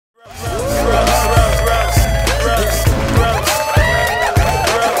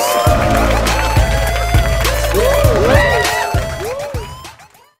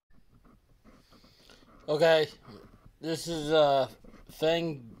This is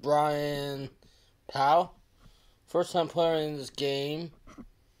Fang, Brian, Pow. First time playing this game.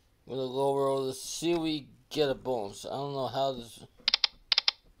 With a low roll. Let's see if we get a bonus. I don't know how this.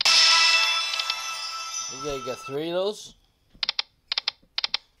 We gotta get 3 of those.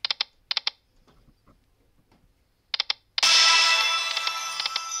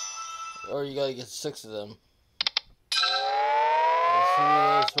 Or you gotta get 6 of them. Let's see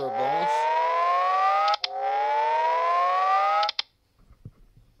what it is for a bonus.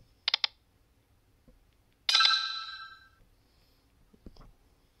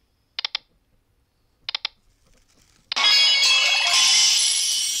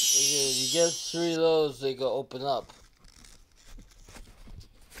 If you get 3 of those, they go open up.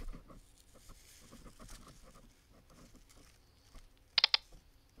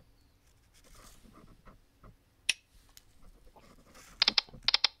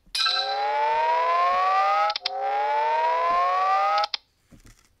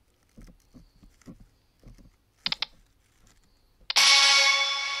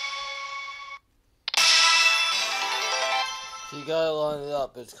 So you gotta line it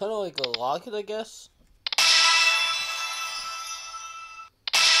up. It's kind of like a locket, I guess.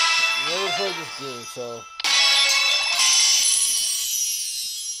 Never played this game, so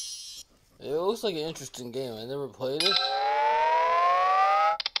it looks like an interesting game. I never played it,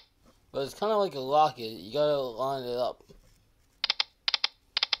 but it's kind of like a locket. You gotta line it up.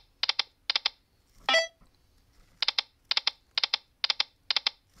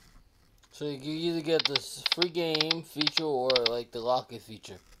 So you can either get this free game feature or like the locket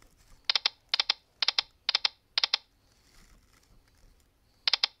feature.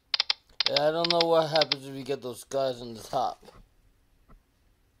 And I don't know what happens if you get those guys on the top.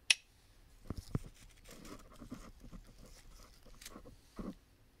 I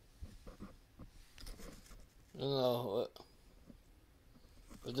don't know.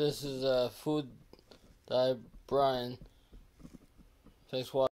 But this is food by Brian. Thanks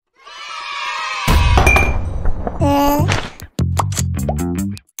for watching.